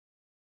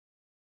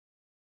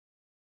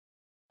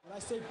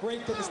say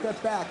break, take a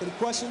step back. Any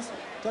questions?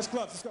 Touch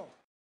gloves, let's go.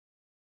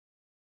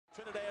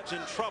 Trinidad's in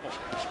trouble.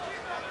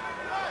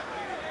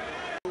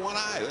 One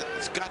eye,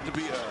 it's got to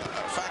be a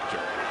factor.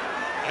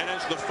 And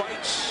as the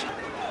fights...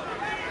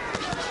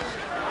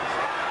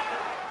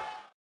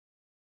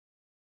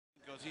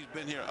 Because he's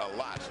been here a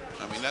lot.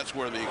 I mean, that's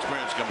where the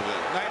experience comes in.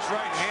 Nice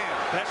right hand.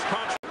 That's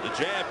punch.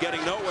 The jab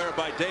getting nowhere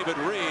by David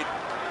Reid.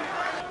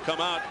 Come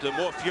out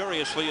more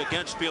furiously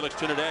against Felix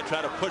Trinidad,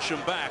 try to push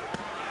him back.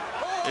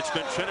 It's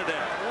been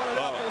Trinidad.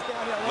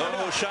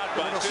 Low shot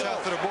by Felix.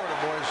 South of the border,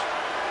 boys.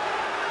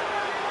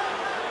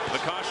 The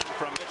caution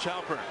from Mitch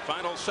Halpern.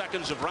 Final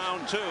seconds of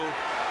round 2.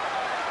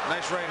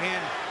 Nice right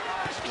hand.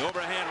 The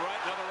overhand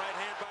right, another right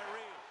hand by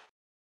Reid.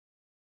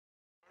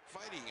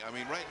 Fighting, I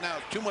mean, right now,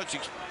 too much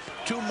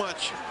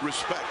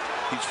respect.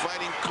 He's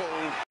fighting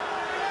cold.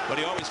 But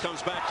he always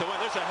comes back to win.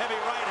 There's a heavy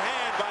right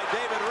hand by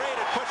David Reid.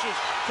 It pushes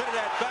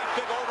Trinidad back,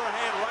 big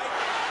overhand right.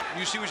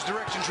 You see which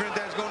direction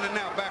Trinidad's going in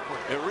now, backward.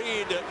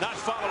 Reid not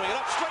following it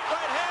up, straight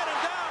right hand, and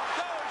down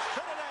goes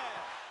Trinidad.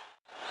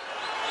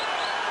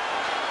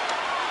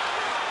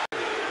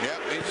 Yep,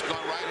 he's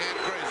gone right hand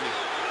crazy.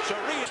 So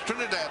Reid,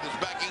 Trinidad is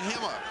backing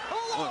him up.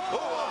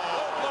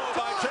 Blow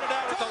by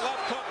Trinidad with the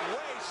left hook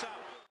way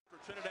south. For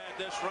Trinidad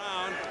this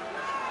round,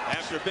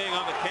 after being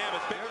on the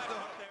canvas. Big left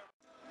hook there.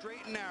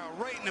 Straight and narrow,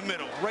 right in the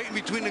middle, right in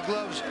between the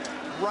gloves,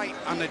 right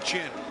on the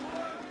chin.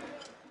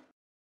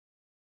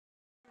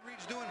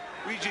 Reid's doing,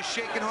 Reid's just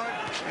shaking hard,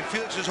 and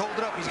Felix is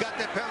holding up. He's got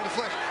that pound of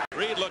flesh.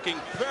 Reid looking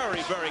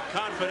very, very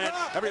confident.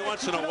 Every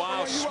once in a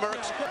while,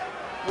 smirks.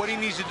 What he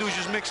needs to do is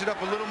just mix it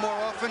up a little more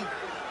often,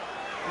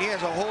 and he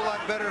has a whole lot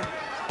better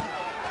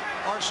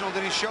arsenal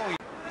than he's showing.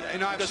 You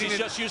know, Because he's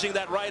just using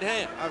that right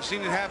hand. I've seen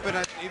it happen,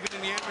 even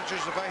in the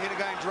amateurs. If I hit a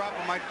guy and drop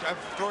him, I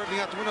throw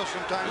everything out the window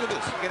sometimes. Look at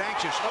this. Get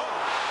anxious. Oh,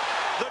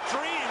 the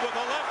dream with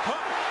a left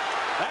hook.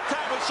 That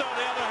time we saw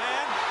the other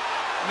hand.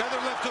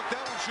 Another left hook.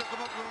 That one shook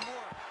him up a little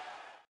more.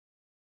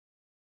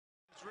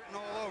 It's written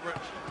all over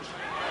it.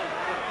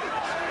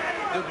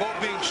 They're both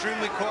being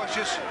extremely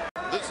cautious.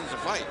 This is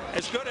a fight.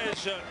 As good as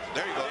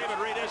there you go.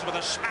 David Reid is with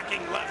a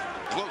smacking left.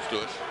 Close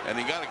to it, and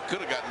he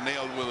could have gotten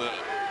nailed with a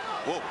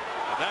whoa.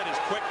 That is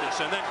quickness,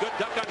 and then good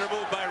duck under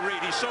move by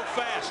Reid. He's so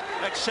fast,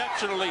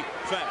 exceptionally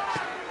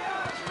fast.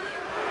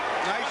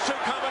 Nice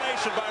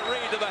combination by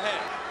Reid to the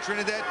head.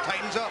 Trinidad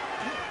tightens up.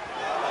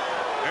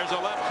 There's a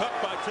left hook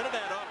by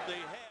Trinidad off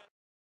the head.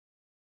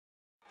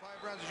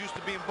 5 rounds is used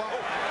to being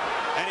bumped.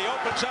 And he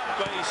opens up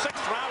a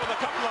 6th round with a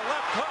couple of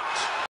left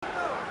hooks.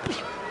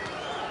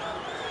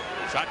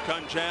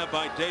 Shotgun jab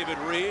by David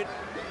Reid.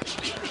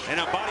 And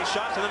a body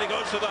shot, and then he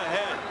goes to the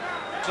head.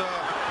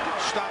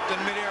 Stopped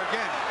in midair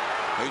again.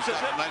 He's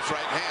got a nice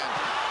right hand.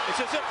 It's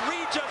as if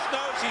Reid just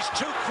knows he's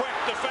too quick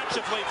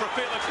defensively for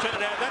Felix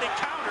Trinidad. Then he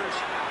counters.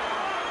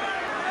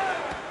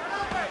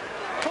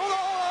 Hold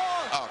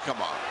on! Oh,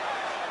 come on.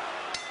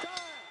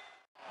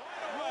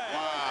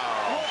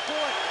 Wow. 1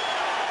 point.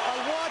 I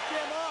want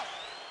them up.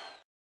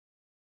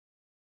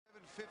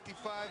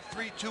 7:55,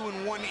 3-2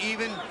 and 1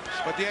 even,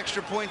 but the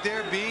extra point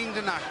there being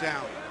the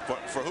knockdown.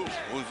 For who?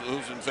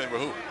 Who's in favor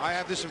of who? I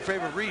have this in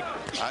favor of Reid.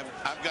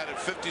 I've got it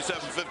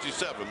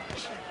 57-57,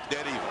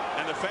 dead even.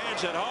 And the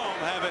fans at home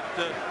have it.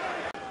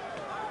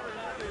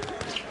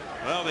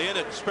 Well, the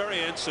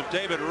inexperience of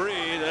David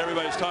Reid that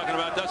everybody's talking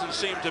about doesn't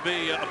seem to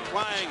be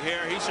applying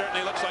here. He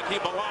certainly looks like he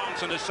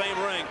belongs in the same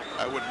ring.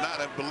 I would not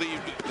have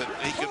believed that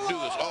he could do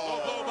this.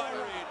 Oh, blow by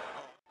Reid.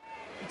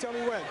 You tell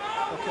me when.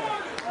 Okay.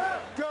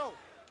 Go.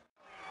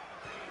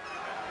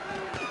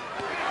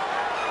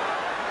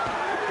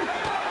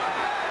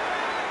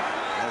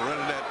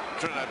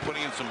 Trinidad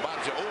putting in some body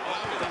shot. Oh,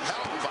 that was a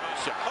hell of a body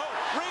shot. Oh,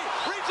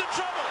 Reid's in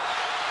trouble.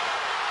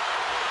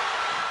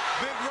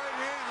 Big right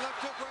hand,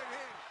 left hook right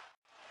hand.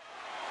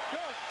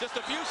 Good.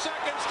 Just a few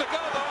seconds to go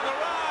though in the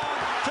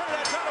round.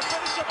 Trinidad trying to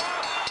finish him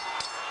off.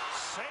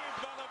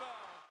 Saved on the bell.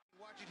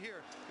 Watch it here.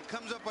 It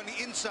comes up on the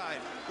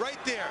inside, right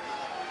there.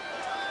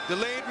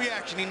 Delayed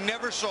reaction. He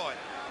never saw it.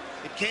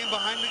 It came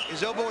behind it.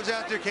 His elbow was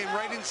out there, came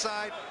right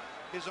inside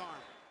his arm.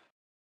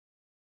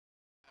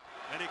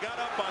 And he got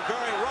up on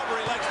very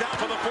rubbery legs down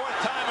for the 4th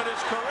time in his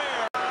career.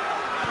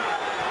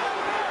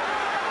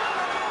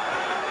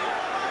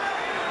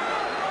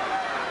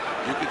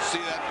 You can see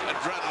that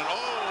adrenaline.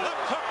 Oh!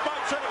 Left hook by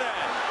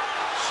Trinidad.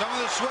 Some of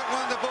the sweat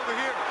wound up over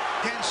here.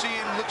 Can't see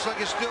him. Looks like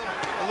it's still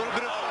a little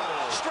bit of...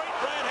 Straight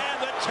right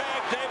hand that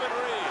tagged David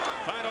Reid.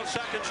 Final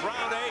seconds,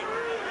 round 8.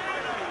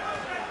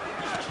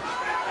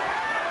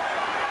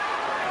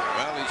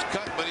 Well, he's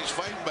cut, but he's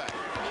fighting back.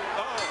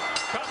 Oh,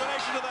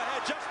 combination to the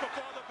head just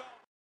before the bell.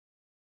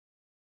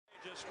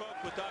 Just spoke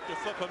with Dr.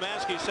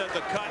 Flipomansky, said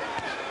the cut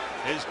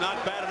is not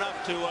bad enough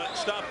to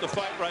stop the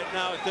fight right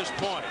now at this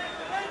point.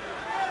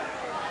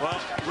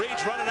 Well,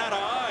 Reid's running out of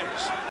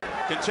eyes,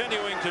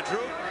 continuing to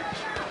droop,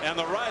 and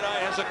the right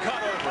eye has a cut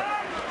over it.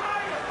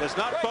 Does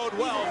not bode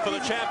well for the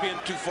champion.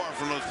 Too far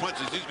from those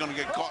punches. He's going to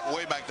get caught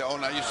way back there. Oh,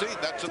 now you see,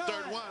 that's the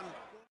 3rd one.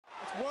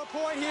 It's 1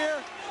 point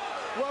here.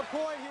 1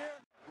 point here.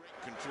 Great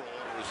control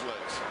over his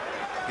legs.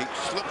 He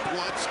slipped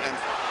once and...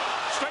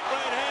 Straight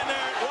right hand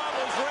there. It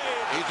wobbles Reid.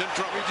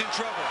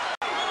 trouble.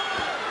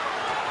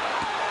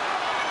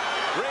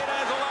 Reid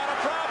has a lot of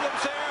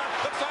problems here.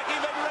 Looks like he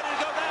may be ready to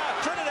go down.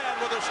 Trinidad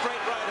with a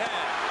straight right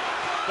hand.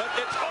 But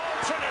it's all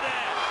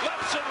Trinidad.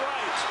 Lefts and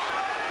rights.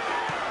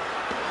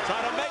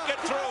 Trying to make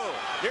it through.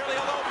 Nearly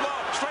a low blow.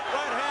 Straight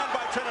right hand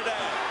by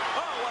Trinidad.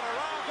 Oh, what a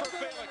round for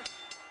Felix.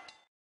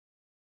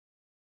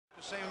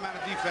 The same amount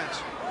of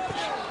defense.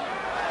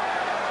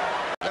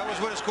 That was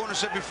what his corner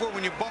said before.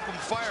 When you bump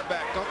them, fire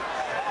back. Don't.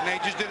 And they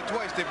just did it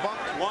twice. They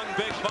bumped. One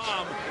big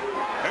bomb.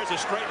 There's a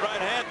straight right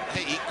hand.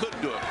 Hey, he could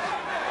do it.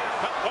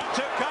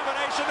 1-2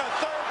 combination. A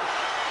third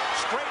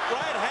straight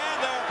right hand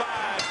there by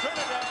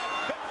Trinidad.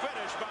 Big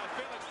finish by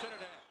Felix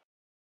Trinidad.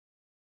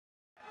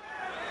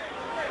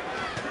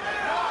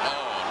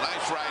 Oh,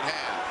 nice right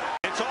hand.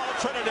 It's all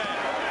Trinidad.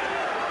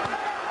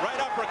 Right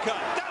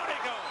uppercut. Down he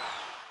goes.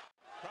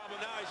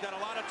 Problem now, he's got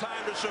a lot of time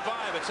to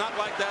survive. It's not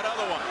like that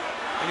other one.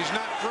 And he's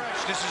not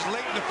fresh. This is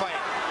late in the fight.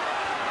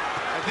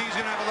 I think he's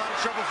going to have a lot of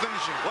trouble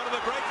finishing. One of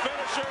the great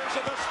finishers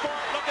in the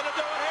sport, looking to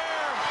do it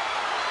here.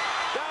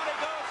 Down he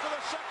goes for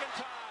the second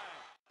time.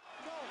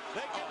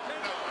 They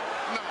continue.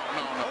 No.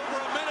 Over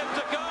a minute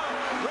to go.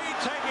 Reid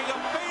taking a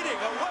beating,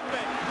 a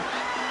whipping.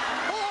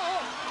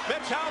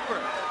 Mitch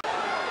Halpern.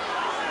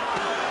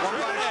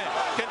 Trinidad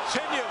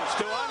continues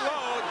to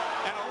unload,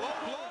 and a low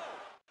blow.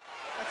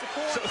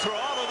 So through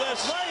all of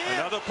this,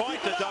 another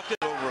point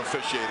deducted. Over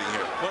officiating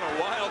here. What a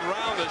wild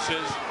round this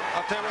is.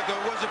 I'll tell you what,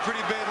 there was a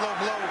pretty bad low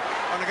blow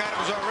on the guy that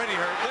was already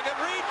hurt. Look at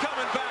Reid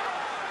coming back.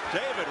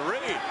 David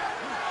Reid,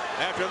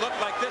 after it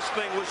looked like this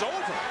thing was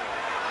over.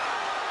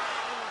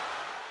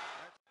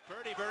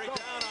 Purdy very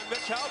down on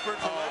Mitch Halpern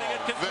for letting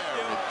it continue.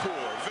 Very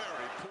poor,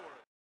 very poor.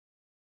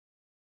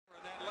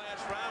 In that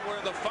last round, we're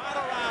in the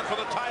final round for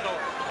the title,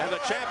 and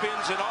the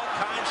champions in all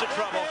kinds of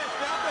trouble.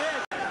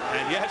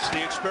 And yes,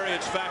 the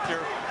experience factor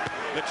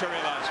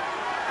materializing.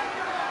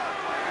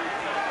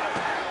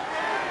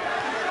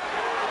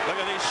 Look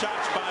at these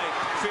shots by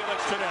Felix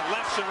Trinidad,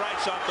 lefts and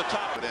rights off the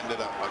top. It ended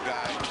up a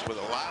guy with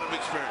a lot of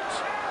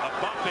experience. A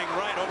bumping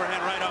right,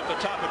 overhand right off the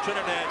top of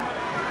Trinidad.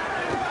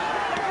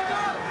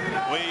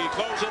 We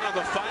close in on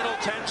the final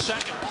 10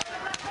 seconds.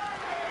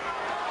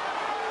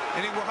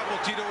 And he wobbled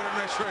Tito with a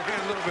nice right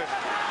hand a little bit.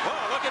 Whoa,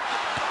 look at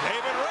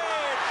David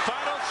Reid,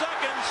 final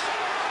seconds.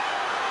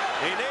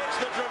 He needs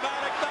the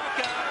dramatic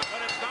knockout, but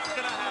it's not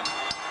going to happen.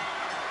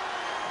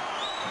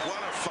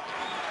 What a fight.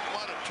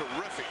 What a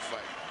terrific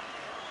fight.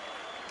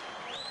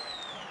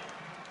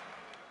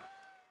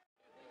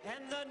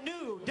 And the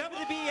new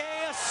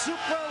WBA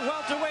super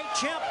welterweight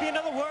champion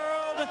of the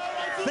world,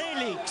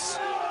 Felix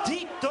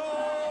Tito